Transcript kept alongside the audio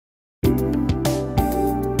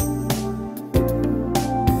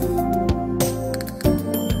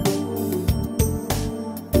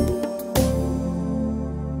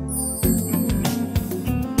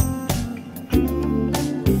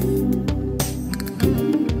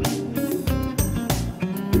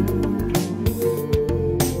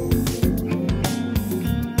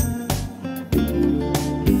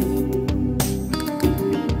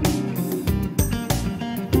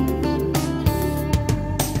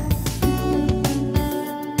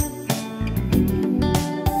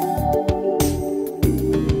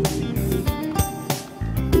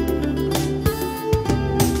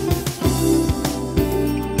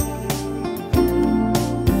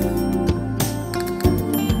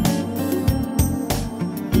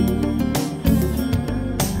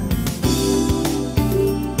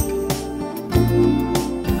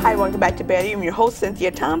Hi, welcome back to Betty. I'm your host, Cynthia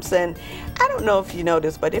Thompson. I don't know if you know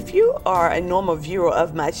this, but if you are a normal viewer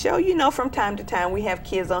of my show, you know from time to time we have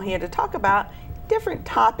kids on here to talk about different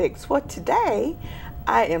topics. Well, today,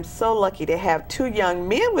 I am so lucky to have two young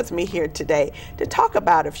men with me here today to talk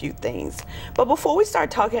about a few things. But before we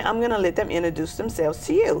start talking, I'm going to let them introduce themselves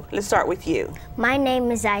to you. Let's start with you. My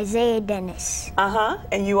name is Isaiah Dennis.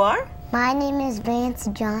 And you are? My name is Vance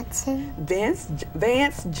Johnson.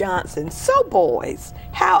 Vance Johnson. So, boys,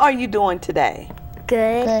 how are you doing today?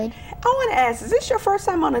 Good. Good. I want to ask, is this your first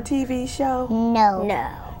time on a TV show? No.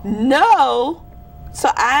 No. No? So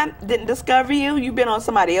I didn't discover you? You've been on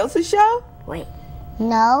somebody else's show? Wait.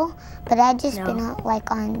 No, but I just been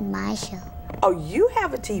on my show. Oh, you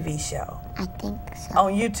have a TV show? I think so.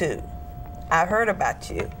 On YouTube. I heard about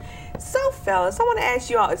you. So, fellas, I want to ask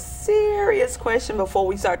you all a serious question before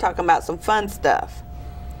we start talking about some fun stuff.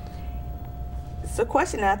 It's a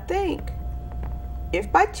question I think,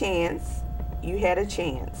 if by chance you had a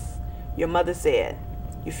chance, your mother said,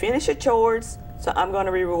 you finish your chores, so I'm going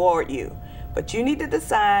to reward you, but you need to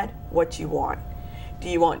decide what you want. Do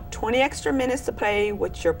you want 20 extra minutes to play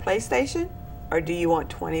with your PlayStation, or do you want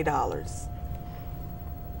 $20?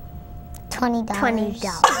 $20.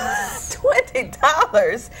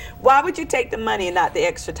 $20? Why would you take the money and not the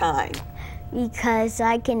extra time? Because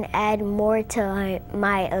I can add more to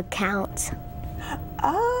my account.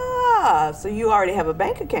 Ah, so you already have a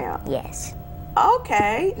bank account? Yes.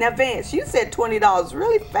 Okay. Now, Vance, you said $20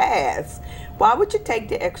 really fast. Why would you take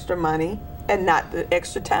the extra money and not the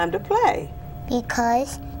extra time to play?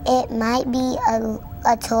 Because it might be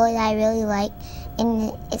a toy I really like,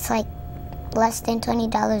 and it's like less than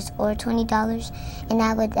 $20 or $20, and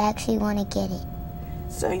I would actually want to get it.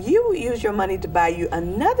 So you will use your money to buy you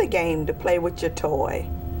another game to play with your toy?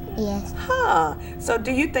 Yes. Huh. So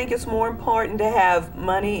do you think it's more important to have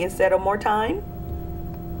money instead of more time?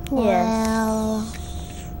 Yes.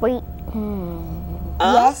 Well, Wait.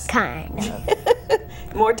 yes. Kind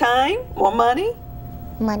of. More time? More money?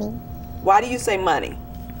 Money. Why do you say money?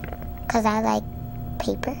 Because I like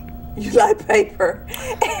paper. You like paper.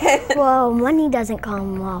 Well, money doesn't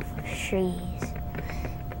come off of trees.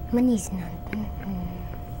 Money's not.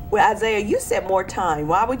 Well, Isaiah, you said more time.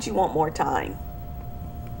 Why would you want more time?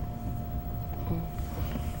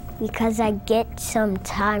 Because I get some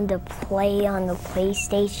time to play on the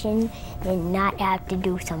PlayStation and not have to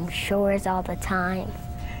do some chores all the time.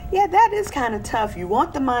 Yeah, that is kind of tough. You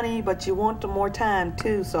want the money, but you want the more time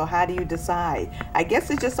too. So how do you decide? I guess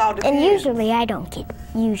it just all depends. And usually I don't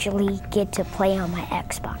get to play on my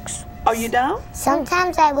Xbox. Oh, you don't?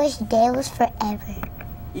 Sometimes I wish day was forever.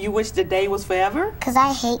 You wish the day was forever? Because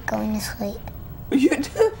I hate going to sleep. You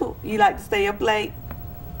do? You like to stay up late?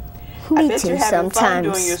 I Me bet too you're having fun sometimes.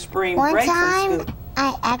 during your spring One break from time, school.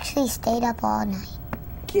 I actually stayed up all night.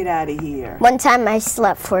 Get out of here. One time I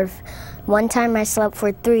slept for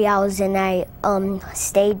 3 hours and I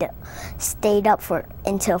stayed up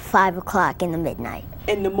until 5 o'clock in the midnight.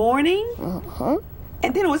 In the morning? Mm-hmm.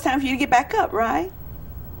 And then it was time for you to get back up, right?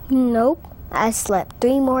 Nope. I slept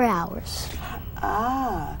 3 more hours.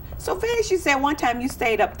 Ah. So, Vance, you said one time you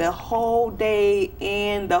stayed up the whole day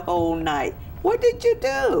and the whole night. What did you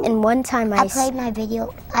do? And one time I played my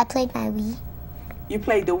Wii You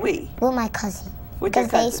played the Wii? with my cousin. With your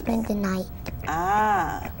Because they cousins? spent the night.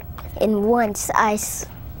 Ah. And once I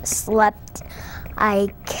slept, I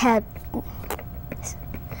kept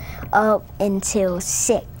up until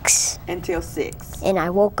 6. Until 6. And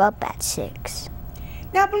I woke up at 6.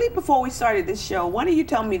 Now, I believe before we started this show, one of you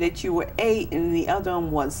told me that you were 8 and the other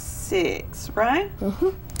one was 6, right?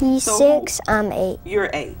 Mm-hmm. He's So 6, I'm 8. You're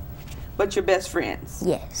 8, but you're best friends.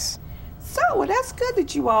 Yes. So, well, that's good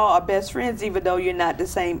that you all are best friends even though you're not the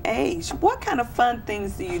same age. What kind of fun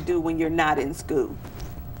things do you do when you're not in school?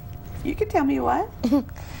 You can tell me what.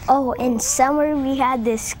 Oh, in summer we had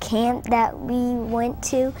this camp that we went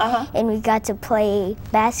to, and we got to play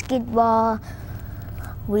basketball.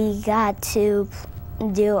 We got to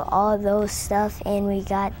do all those stuff, and we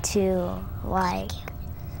got to like.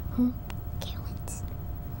 Carowinds.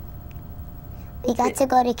 We got to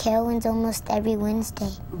go to Carowinds almost every Wednesday.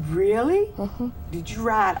 Really? Did you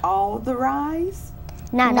ride all the rides?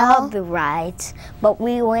 Not No. all the rides, but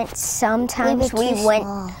we went. Sometimes We were too went.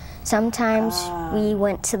 small. Sometimes we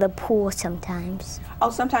went to the pool. Sometimes. Oh,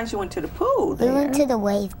 sometimes you went to the pool We there. went to the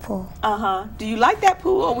wave pool. Do you like that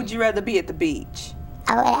pool, or would you rather be at the beach?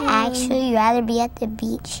 I would actually rather be at the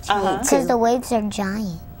beach because the waves are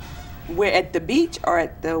giant. We're at the beach or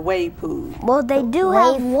at the wave pool? Well, they do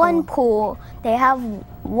Wave have one pool. They have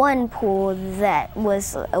one pool that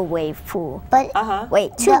was a wave pool. But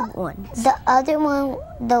Wait, two ones. the other one,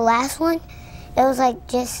 the last one, it was like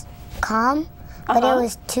just calm, but it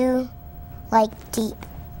was too like deep.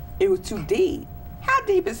 It was too deep. How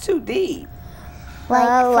deep is too deep? Like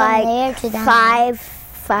from like there to down. five.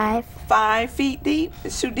 5 feet deep?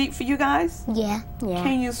 It's too deep for you guys? Yeah, Yeah,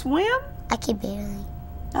 Can you swim? I can barely.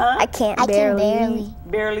 Huh? I can't I barely. can barely.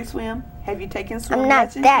 Barely swim? Have you taken swim I'm not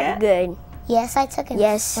lessons that yet? good. Yes, I took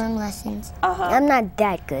Yes. swim lessons. I'm not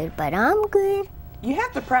that good, but I'm good. You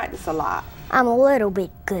have to practice a lot. I'm a little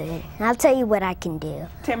bit good. I'll tell you what I can do.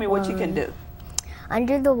 Tell me what you can do.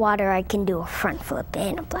 Under the water, I can do a front flip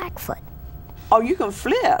and a back flip. Oh, you can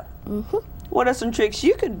flip? What are some tricks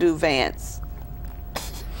you can do, Vance?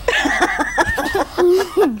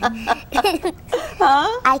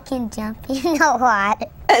 I can jump in the water.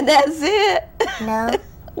 And that's it? No,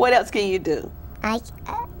 What else can you do? I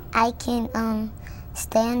can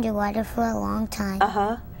stay underwater for a long time.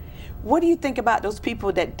 What do you think about those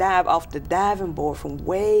people that dive off the diving board from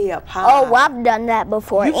way up high? Oh, well, I've done that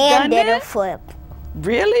before You've and done did a that? flip.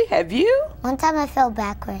 Really? Have you? One time I fell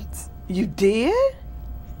backwards. You did?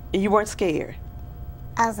 And you weren't scared?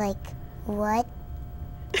 I was like, what?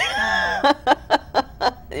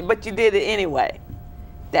 But you did it anyway.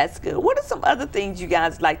 That's good. What are some other things you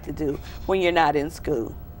guys like to do when you're not in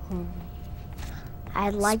school? I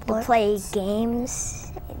like to play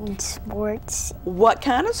games and sports. What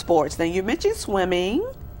kind of sports? Now, you mentioned swimming.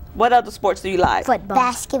 What other sports do you like? Football.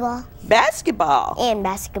 Basketball. Basketball. And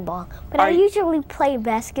basketball. But Are I you- usually play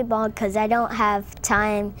basketball because I don't have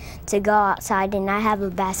time to go outside, and I have a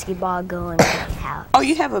basketball going in my house. Oh,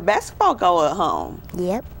 you have a basketball goal at home.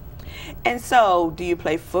 Yep. And so, do you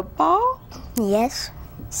play football? Yes.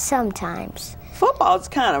 Sometimes. Football's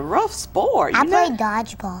kind of rough sport. I You play know?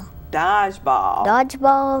 dodgeball. Dodgeball.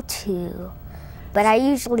 Dodgeball too. But I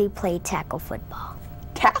usually play tackle football.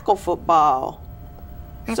 Tackle football.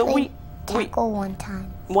 I So played we tackle one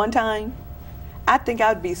time. one time, I think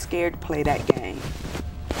I'd be scared to play that game.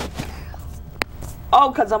 Oh,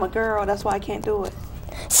 because I'm a girl. That's why I can't do it.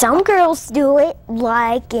 Some girls do it,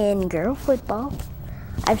 like in girl football.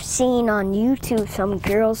 I've seen on YouTube some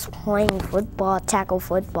girls playing football, tackle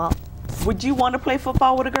football. Would you want to play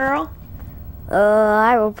football with a girl?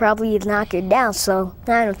 I would probably knock her down, so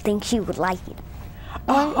I don't think she would like it.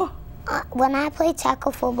 When I played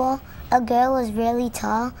tackle football, a girl was really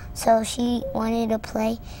tall, so she wanted to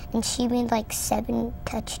play, and she made like 7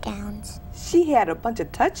 touchdowns. She had a bunch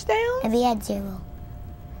of touchdowns? And we had 0.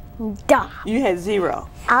 Duh. You had 0.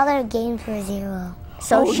 All our games were 0.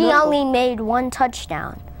 So Oh, she no. only made 1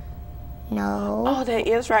 touchdown. No. Oh, that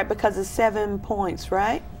is right, because it's 7 points,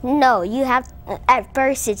 right? No, you have, at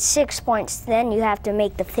first it's 6 points, then you have to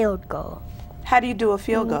make the field goal. How do you do a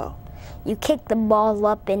field goal? You kick the ball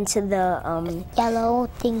up into the Yellow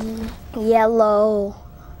thingy. yellow,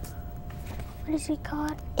 what is it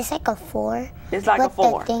called? It's like a 4. It's like but a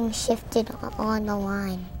 4. the thing shifted on the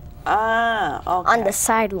line. Ah, okay. On the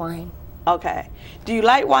sideline. Okay. Do you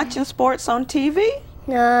like watching sports on TV?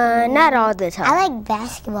 Not all the time. I like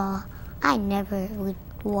basketball. I never would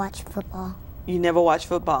watch football. You never watch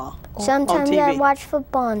football? Sometimes on I TV. watch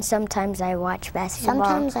football and sometimes I watch basketball.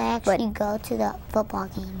 Sometimes I but- actually go to the football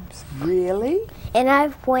games. Really? And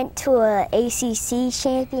I went to a ACC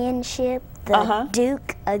championship, the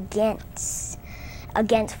Duke against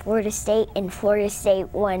Florida State, and Florida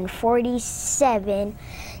State won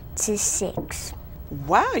 47-6.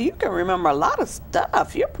 Wow, you can remember a lot of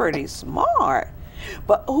stuff. You're pretty smart.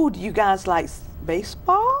 But, oh, do you guys like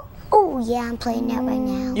baseball? Oh, yeah, I'm playing that right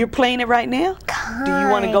now. You're playing it right now? Do you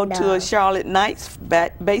want to go to a Kinda. Charlotte Knights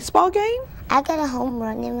baseball game? I got a home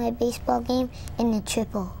run in my baseball game in the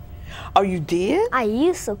triple. Oh, you did? I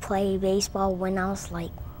used to play baseball when I was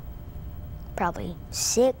like probably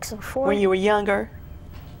 6 or 4. When you were younger?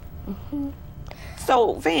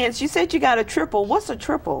 So, Vance, you said you got a triple. What's a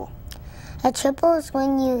triple? A triple is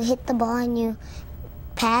when you hit the ball and you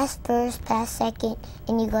pass first, pass second,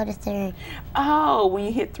 and you go to third. Oh, when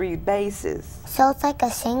you hit 3 bases. So it's like a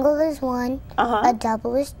single is 1, a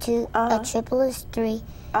double is 2, a triple is 3,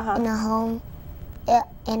 and a home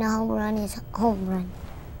run is home run.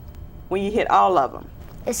 When you hit all of them.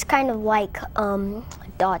 It's kind of like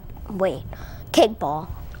kickball.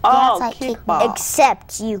 Oh, like kickball.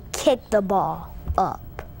 Except you kick the ball up.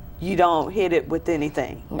 You don't hit it with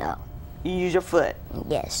anything. No. You use your foot.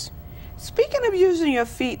 Yes. Speaking of using your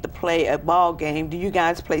feet to play a ball game, do you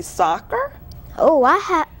guys play soccer? Oh,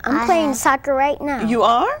 I'm playing soccer right now. You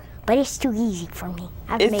are? But it's too easy for me.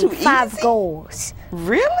 I've It's made too 5 easy? goals.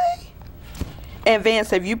 Really? And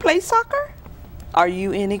Vance, have you played soccer? Are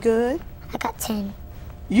you any good? I got 10.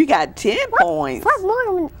 You got 10 points. What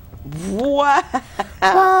more? Wow.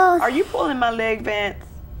 Well- Are you pulling my leg, Vance?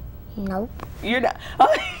 Nope. You're not.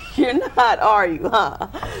 You're not, are you? Huh?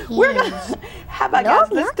 We're gonna. How about No,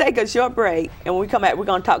 guys? Let's take a short break, and when we come back, we're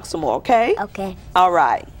gonna talk some more. Okay? Okay. All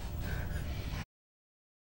right.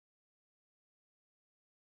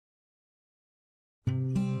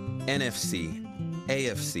 NFC,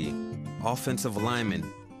 AFC, offensive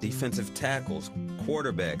linemen, defensive tackles,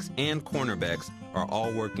 quarterbacks, and cornerbacks are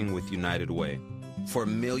all working with United Way for a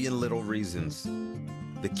million little reasons.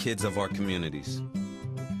 The kids of our communities,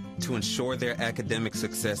 to ensure their academic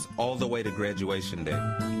success all the way to graduation day.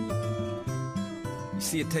 You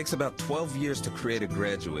see, it takes about 12 years to create a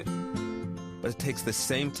graduate, but it takes the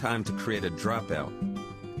same time to create a dropout.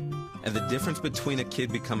 And the difference between a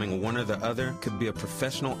kid becoming one or the other could be a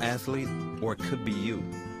professional athlete, or it could be you.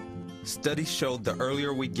 Studies showed the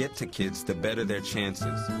earlier we get to kids, the better their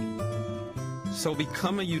chances. So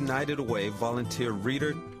become a United Way volunteer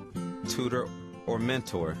reader, tutor, or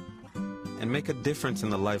mentor, and make a difference in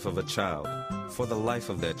the life of a child, for the life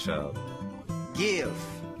of that child. Give.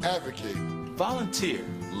 Advocate. Volunteer.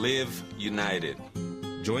 Live United.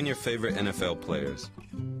 Join your favorite NFL players.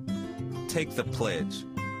 Take the pledge.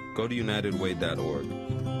 Go to unitedway.org.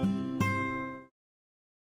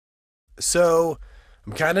 So,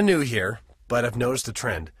 I'm kind of new here, but I've noticed a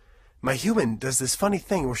trend. My human does this funny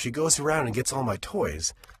thing where she goes around and gets all my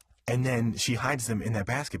toys, and then she hides them in that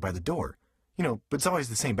basket by the door. You know, but it's always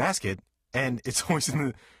the same basket, and it's always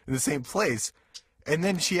in the same place. And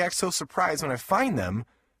then she acts so surprised when I find them,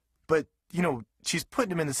 but, you know, she's putting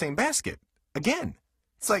them in the same basket. Again.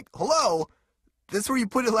 It's like, hello? That's where you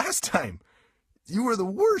put it last time. You were the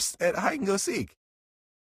worst at hide and go seek.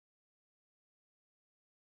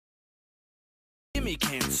 Jimmy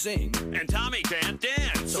can't sing, and Tommy can't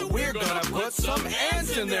dance. so we're gonna put some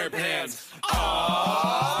ants in their pants.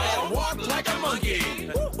 Aww, and walk like a monkey,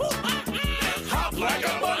 and hop like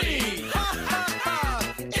a bunny.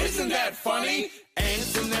 Isn't that funny?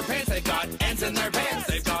 Ants in their pants, they got ants in their pants.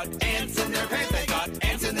 They've got ants in their pants, they got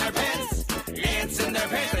ants in their pants. Ants in their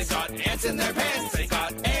pants, they got ants in their pants. They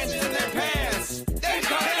got ants in their pants. They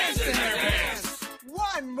got ants in their pants.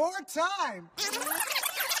 One more time.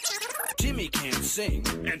 Jimmy can't sing,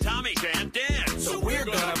 And Tommy can't dance. so we're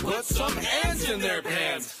gonna put some ants in their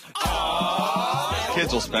pants. Aww.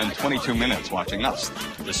 Kids will spend 22 minutes watching us,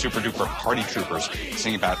 the super duper party troopers,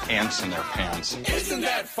 sing about ants in their pants. Isn't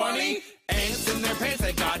that funny? Ants in their pants,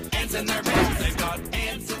 they got ants in their pants. They got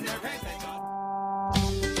ants in their pants. They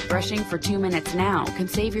got... Brushing for 2 minutes now can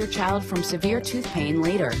save your child from severe tooth pain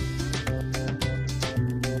later.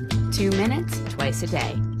 2 minutes, twice a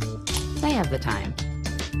day. They have the time.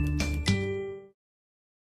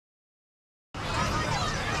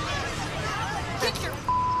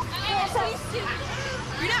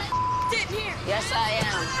 You're not sitting here. Yes, I am.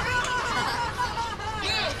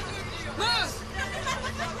 Move.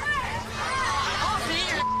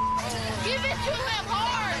 Give it to him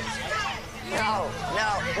hard.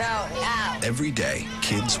 No. Every day,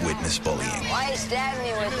 kids witness bullying. Why are you stabbing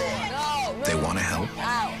me with it? No. They want to help,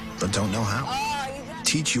 Ow. but don't know how. Oh,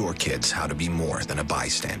 Teach your kids how to be more than a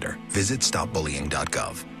bystander. Visit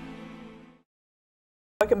stopbullying.gov.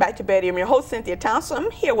 Welcome back to Betty. I'm your host, Cynthia Thompson.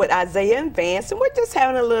 I'm here with Isaiah and Vance, and we're just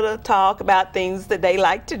having a little talk about things that they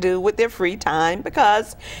like to do with their free time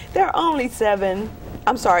because they're only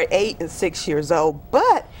 8 and 6 years old,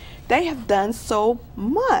 but they have done so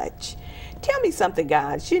much. Tell me something,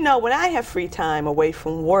 guys. You know, when I have free time away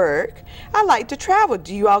from work, I like to travel.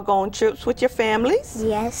 Do you all go on trips with your families?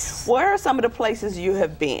 Yes. Where are some of the places you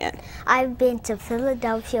have been? I've been to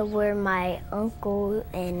Philadelphia where my uncle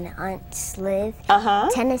and aunts live.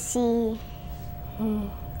 Tennessee. Let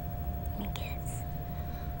me guess.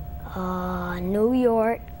 New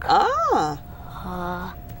York.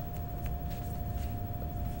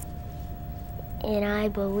 And I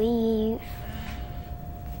believe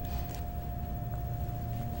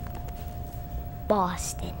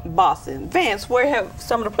Boston. Boston. Vance, where have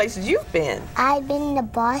some of the places you've been? I've been to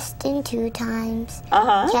Boston 2 times.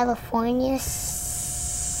 California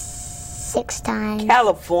 6 times.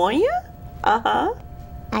 California?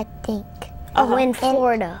 I think. Oh, in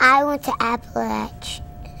Florida. And I went to Appalachia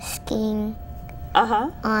skiing.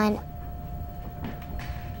 On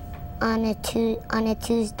a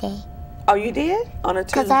Tuesday. Oh, you did? On a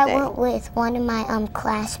Tuesday? Because I went with one of my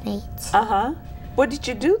classmates. What did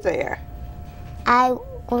you do there? I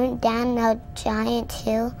went down a giant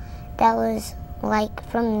hill that was like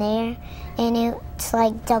from there, and it's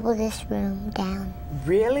like double this room down.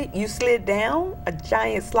 Really? You slid down a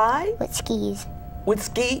giant slide? With skis. With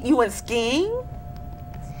ski? You went skiing?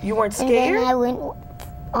 You weren't scared? And then I went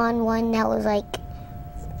on one that was like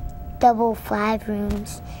double 5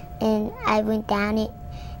 rooms, and I went down it.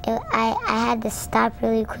 I had to stop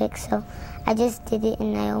really quick, so I just did it,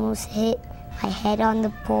 and I almost hit my head on the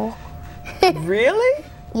pole. Really?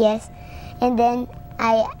 Yes. And then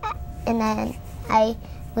I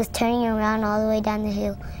was turning around all the way down the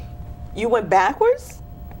hill. You went backwards?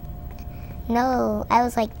 No, I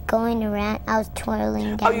was like going around. I was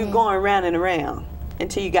twirling down. Oh, you were going around and around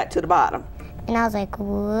until you got to the bottom. And I was like,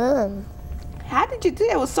 whoa. How did you do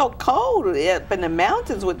that? It was so cold up in the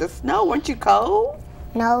mountains with the snow. Weren't you cold?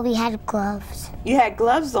 No, we had gloves. You had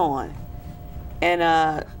gloves on. And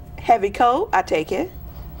a heavy coat, I take it?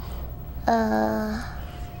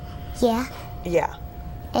 Yeah. Yeah.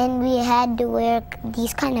 And we had to wear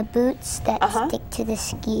these kind of boots that stick to the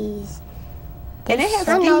skis. And they have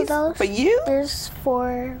skis for you? There's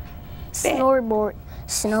for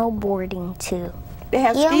snowboarding too. They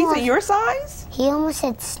have skis in your size? He almost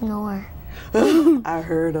said snore. I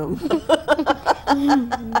heard him.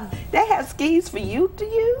 They have skis for you to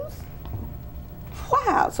use?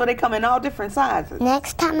 Wow, so they come in all different sizes.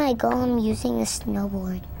 Next time I go, I'm using a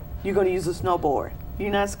snowboard. You're going to use a snowboard.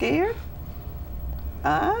 You're not scared?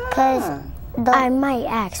 Because I might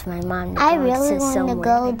ask my mom to I really want to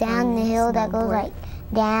go down the hill that goes like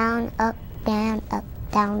down, up, down, up,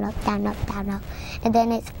 down, up, down, up, down, up. And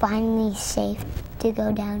then it's finally safe to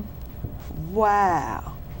go down.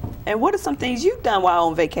 Wow. And what are some things you've done while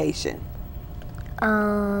on vacation?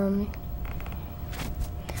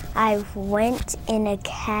 I went in a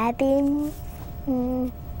cabin,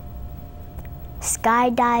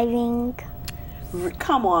 skydiving.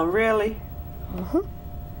 Come on, really?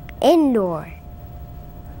 Indoor.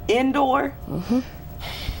 Indoor?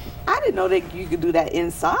 I didn't know that you could do that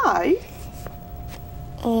inside.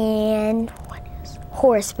 And what else?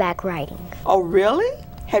 Horseback riding. Oh, really?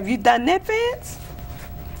 Have you done that, Vance?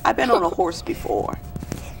 I've been on a horse before.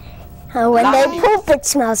 When they poop, it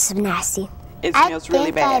smells nasty. It smells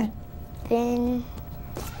really bad. I've been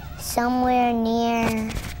somewhere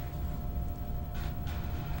near.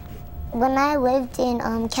 When I lived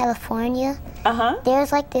in California, there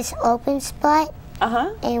was like this open spot.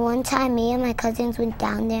 And one time, me and my cousins went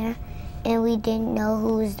down there, and we didn't know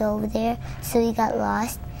who was over there, so we got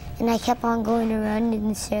lost. And I kept on going around in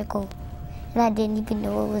a circle, and I didn't even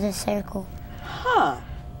know it was a circle.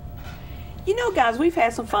 You know, guys, we've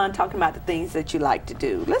had some fun talking about the things that you like to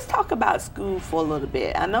do. Let's talk about school for a little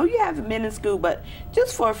bit. I know you haven't been in school, but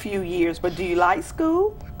just for a few years. But do you like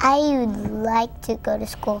school? I would like to go to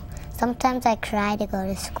school. Sometimes I cry to go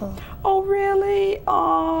to school. Oh, really?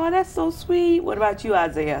 Oh, that's so sweet. What about you,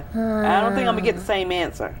 Isaiah? I don't think I'm going to get the same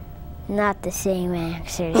answer. Not the same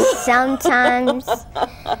answer. Sometimes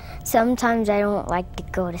I don't like to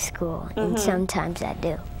go to school, and sometimes I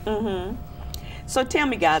do. So tell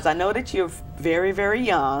me, guys, I know that you're very, very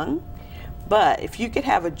young, but if you could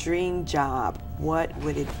have a dream job, what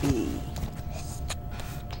would it be?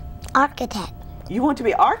 Architect. You want to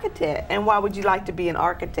be an architect, and why would you like to be an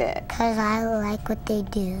architect? Because I like what they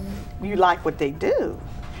do. You like what they do?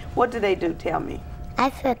 What do they do? Tell me. I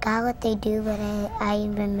forgot what they do, but I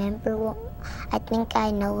remember what, I think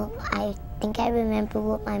I remember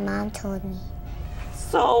what my mom told me.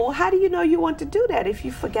 So how do you know you want to do that if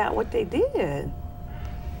you forgot what they did?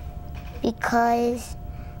 Because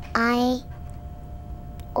I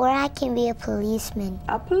can be a policeman.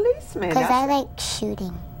 A policeman? Because I like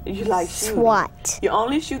shooting. You like shooting? SWAT. You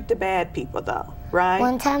only shoot the bad people, though, right?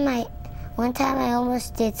 One time I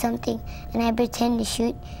almost did something, and I pretended to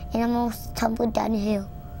shoot, and I almost tumbled down the hill.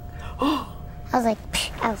 I was like,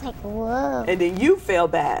 whoa. And then you feel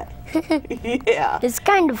bad. Yeah. It's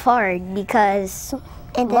kind of hard because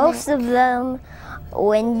most of them,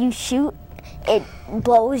 when you shoot, it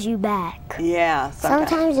blows you back. Yeah.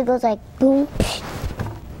 Sometimes it goes like boom.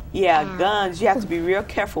 Yeah, guns, you have to be real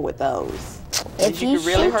careful with those. If you can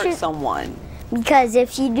really hurt someone. Because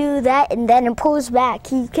if you do that and then it pulls back,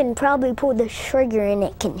 he can probably pull the trigger and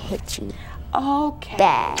it can hit you. Okay.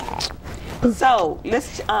 Bad. So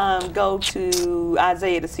let's go to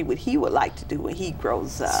Isaiah to see what he would like to do when he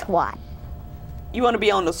grows up. SWAT. You want to be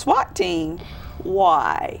on the SWAT team?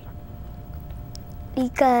 Why?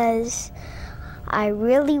 Because I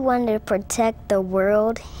really want to protect the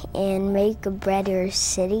world and make a better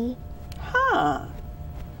city. Huh.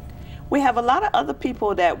 We have a lot of other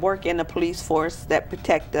people that work in the police force that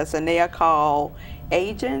protect us, and they are called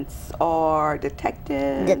agents or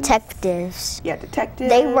detectives. Detectives. Yeah, detectives.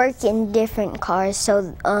 They work in different cars,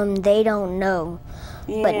 so they don't know,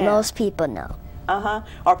 but most people know.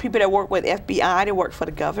 Or people that work with FBI, they work for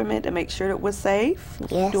the government to make sure that we're safe.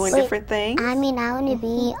 Yes. Doing different things. I mean, I want to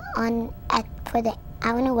be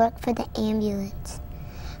I want to work for the ambulance,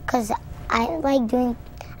 cause I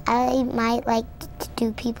might like to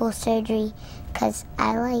do people's surgery, cause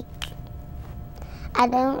I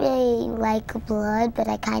don't really like blood, but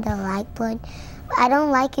I kind of like blood. I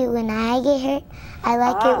don't like it when I get hurt. I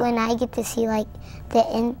like it when I get to see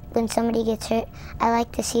when somebody gets hurt. I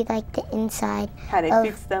like to see the inside. How they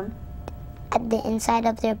fix them? The inside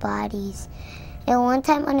of their bodies. And one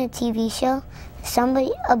time on a TV show,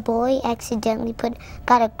 a boy accidentally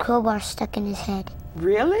got a crowbar stuck in his head.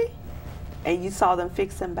 Really? And you saw them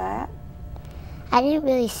fix him back? I didn't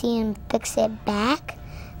really see him fix it back,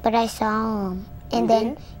 but I saw him. And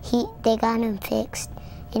then they got him fixed,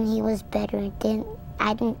 and he was better.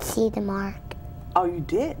 I didn't see the mark. Oh, you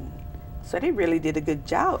didn't? So they really did a good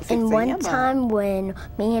job fixing And one him time when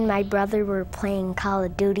me and my brother were playing Call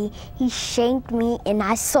of Duty, he shanked me, and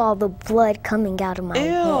I saw the blood coming out of my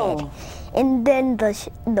head. And then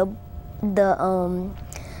the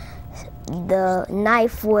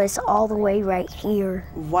knife was all the way right here.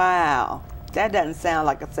 Wow. That doesn't sound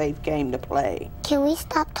like a safe game to play. Can we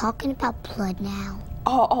stop talking about blood now?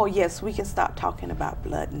 Oh, yes, we can stop talking about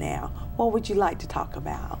blood now. What would you like to talk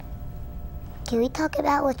about? Can we talk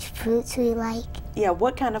about which fruits we like? Yeah,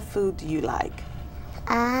 what kind of food do you like?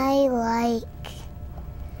 I like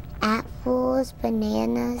apples,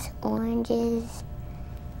 bananas, oranges,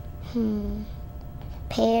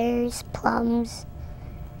 pears, plums,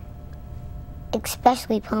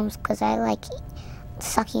 especially plums because I like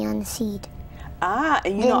sucking on the seed.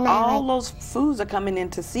 And you know, all those foods are coming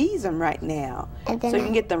into season right now, so you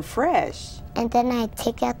can get them fresh. And then I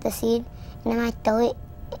take out the seed, and then I throw it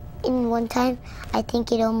in one time. I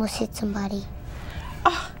think it almost hit somebody.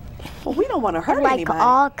 Well, we don't want to hurt anybody. I like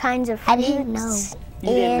all kinds of fruits. I didn't know. You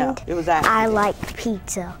didn't know. It was accident. I like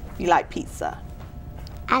pizza. You like pizza?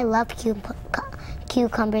 I love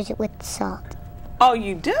cucumbers with salt. Oh,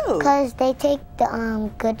 you do? Because they take the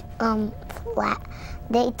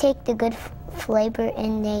good flavor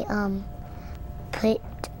and they put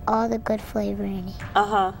all the good flavor in it.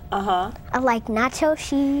 I like nacho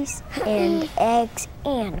cheese and eggs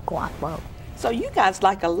and guapo. So you guys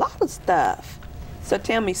like a lot of stuff. So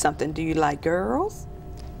tell me something. Do you like girls?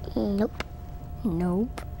 Nope.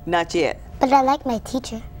 Nope. Not yet. But I like my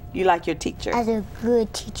teacher. You like your teacher? As a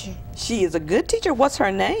good teacher. She is a good teacher. What's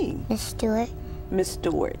her name? Miss Stewart. Miss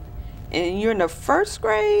Stewart. And you're in the first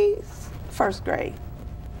grade? First grade.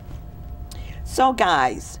 So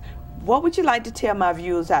guys, what would you like to tell my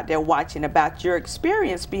viewers out there watching about your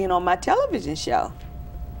experience being on my television show?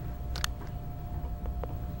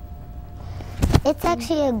 It's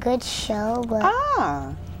actually a good show, but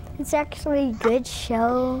it's actually a good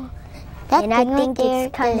show. That and I think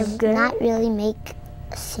it's kind of good. Not really make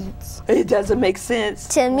sense. It doesn't make sense.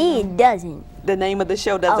 To me, it doesn't. The name of the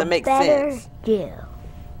show doesn't make sense. Yeah.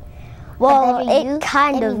 Well, it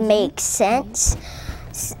kind of makes sense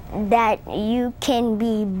that you can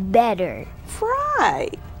be better.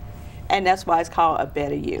 Right. And that's why it's called A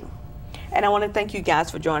Better You. And I want to thank you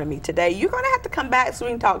guys for joining me today. You're going to have to come back so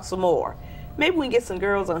we can talk some more. Maybe we can get some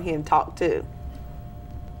girls on here and talk too.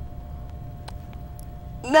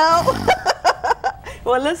 No?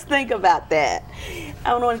 Well, let's think about that.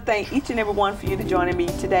 I want to thank each and every one for you to joining me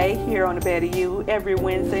today here on A Better You every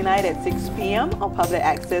Wednesday night at 6 p.m. on Public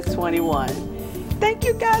Access 21. Thank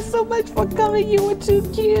you guys so much for coming. You were too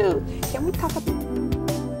cute. Can we talk about